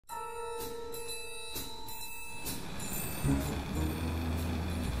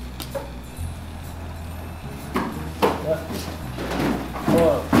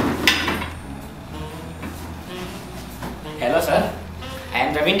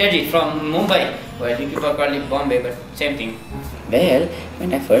Ravinderjit from Mumbai. Well, you people call it Bombay, but same thing. Well,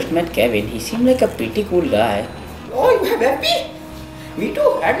 when I first met Kevin, he seemed like a pretty cool guy. Oh, you have FB? Me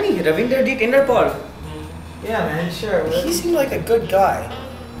too. Add me, Ravinderjit Interpol. Yeah, man, sure. He seemed like a good guy,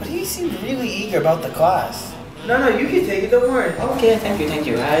 but he seemed really eager about the class. No, you can take it, don't worry. Okay, thank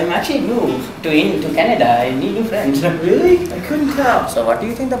you. I'm actually new to Canada. I need new friends. Really? I couldn't tell. So what do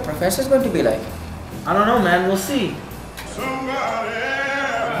you think the professor is going to be like? I don't know, man. We'll see.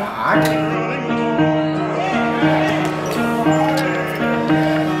 What?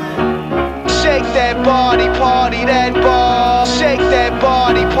 Shake that body, party that ball. Shake that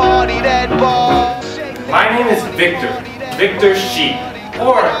body, party that ball. My name is Victor Shi,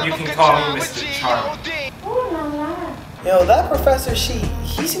 or you can call me Mr. Charming. That Professor Shi,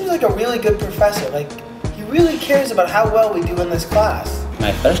 he seems like a really good professor. Like, he really cares about how well we do in this class.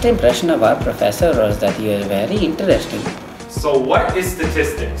 My first impression of our professor was that he was very interesting. So what is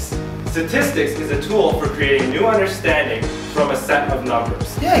statistics? Statistics is a tool for creating new understanding from a set of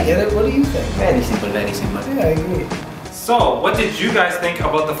numbers. Yeah, I get it. What do you think? Very simple, very simple. Yeah, I agree. So, what did you guys think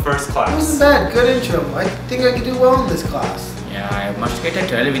about the first It class? wasn't bad. Good intro. I think I could do well in this class. Yeah, I must get a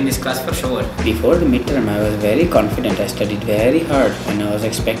 12 in this class for sure. Before the midterm, I was very confident. I studied very hard and I was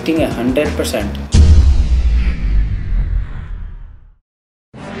expecting 100%.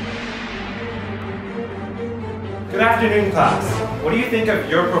 Good afternoon, class. What do you think of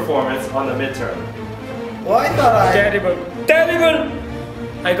your performance on the midterm? Well, I thought Terrible!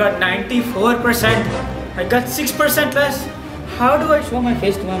 I got 94%. I got 6% less. How do I show my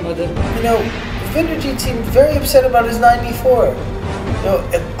face to my mother? Ravinderjit seemed very upset about his 94.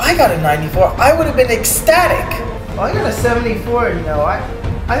 If I got a 94, I would have been ecstatic. Well, I got a 74,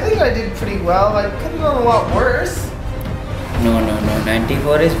 I think I did pretty well. I could have done a lot worse. No,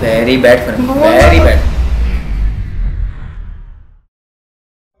 94 is very bad for me. Very bad.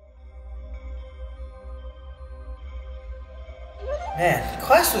 Man,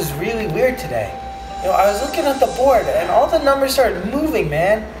 class was really weird today. I was looking at the board and all the numbers started moving,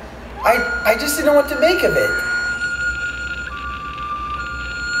 man. I just didn't know what to make of it.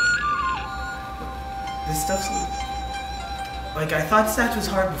 This stuff's... Like, I thought stats was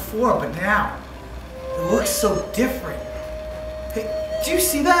hard before, but now, it looks so different. Hey, do you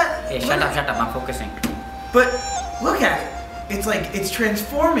see that? Hey, shut up, I'm focusing. But, look at it. It's like, it's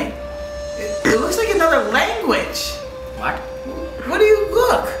transforming. It looks like another language. What? What do you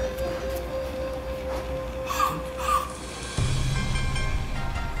look?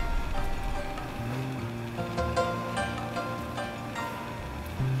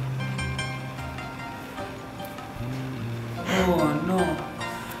 Oh no.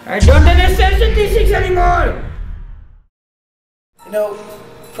 I don't understand statistics anymore.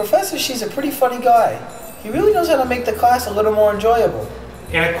 Professor Shi's a pretty funny guy. He really knows how to make the class a little more enjoyable.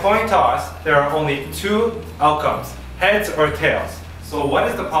 In a coin toss, there are only two outcomes, heads or tails. So what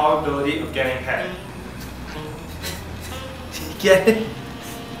is the probability of getting head? Get it?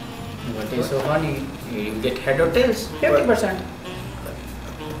 What is so funny? You get head or tails? 50%.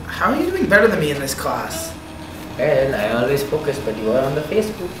 How are you doing better than me in this class? Well, I always focus, but you are on the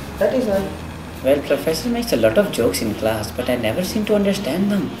Facebook. That is why. Well, professor makes a lot of jokes in class, but I never seem to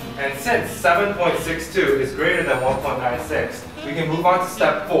understand them. And since 7.62 is greater than 1.96, we can move on to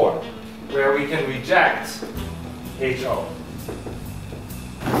step 4, where we can reject HO.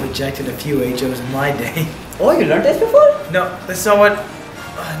 I rejected a few HOs in my day. Oh, you learned this before? No, that's not what...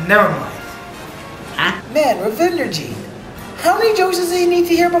 never mind. Huh? Man, Ravinderjit, how many jokes does he need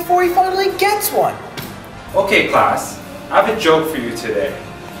to hear before he finally gets one? Okay, class, I have a joke for you today.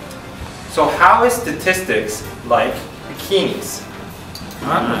 So how is statistics like bikinis?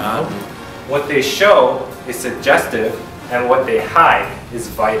 What they show is suggestive, and what they hide is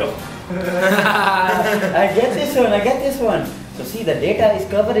vital. I get this one. So see, the data is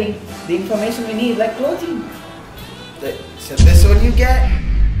covering the information we need, like clothing. So this one you get?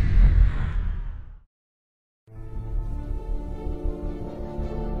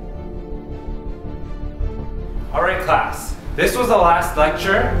 Alright class, this was the last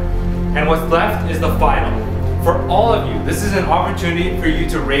lecture, and what's left is the final. For all of you, this is an opportunity for you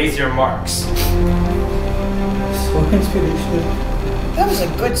to raise your marks. So inspirational. That was a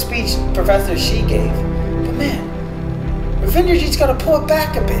good speech Professor Shi gave. But man, Ravinderjit's got to pull it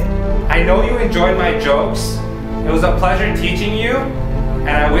back a bit. I know you enjoyed my jokes. It was a pleasure teaching you, and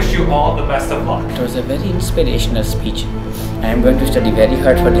I wish you all the best of luck. It was a very inspirational speech. I am going to study very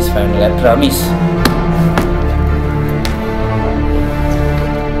hard for this final, I promise.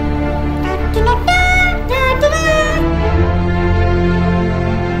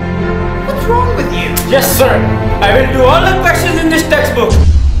 What's wrong with you? Yes, sir. I will do all the questions in this textbook.